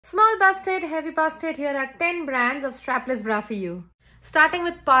Small busted, heavy busted, here are 10 brands of strapless bra for you. Starting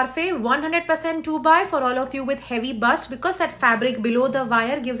with Perfect, 100% 2x for all of you with heavy bust because that fabric below the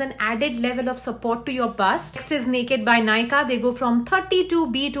wire gives an added level of support to your bust. Next is Naked by Nykaa. They go from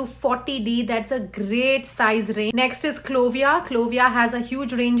 32B to 40D. That's a great size range. Next is Clovia. Clovia has a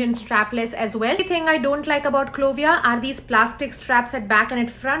huge range in strapless as well. The thing I don't like about Clovia are these plastic straps at back and at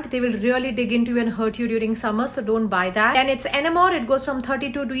front. They will really dig into you and hurt you during summer, so don't buy that. Then it's Enemore. It goes from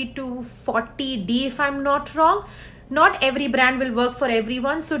 32D to 40D if I'm not wrong. Not every brand will work for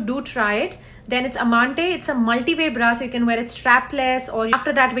everyone, so do try it. Then it's Amante. It's a multi-way bra, so you can wear it strapless. Or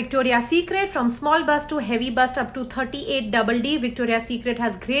after that, Victoria's Secret. From small bust to heavy bust up to 38DD. Victoria's Secret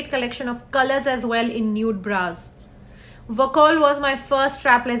has great collection of colors as well in nude bras. Vokol was my first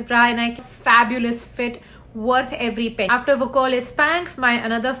strapless bra and I fabulous fit, worth every penny. After Vokol is Spanx, my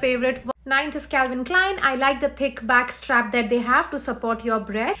another favorite. Ninth is Calvin Klein. I like the thick back strap that they have to support your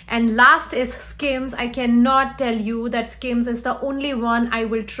breast. And last is Skims. I cannot tell you that Skims is the only one I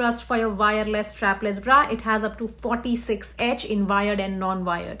will trust for your wireless strapless bra. It has up to 46H in wired and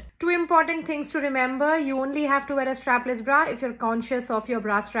non-wired. Two important things to remember. You only have to wear a strapless bra if you're conscious of your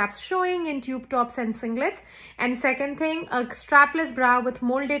bra straps showing in tube tops and singlets. And second thing, a strapless bra with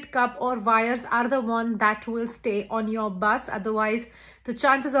molded cup or wires are the one that will stay on your bust. Otherwise, the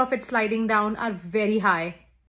chances of it sliding down are very high.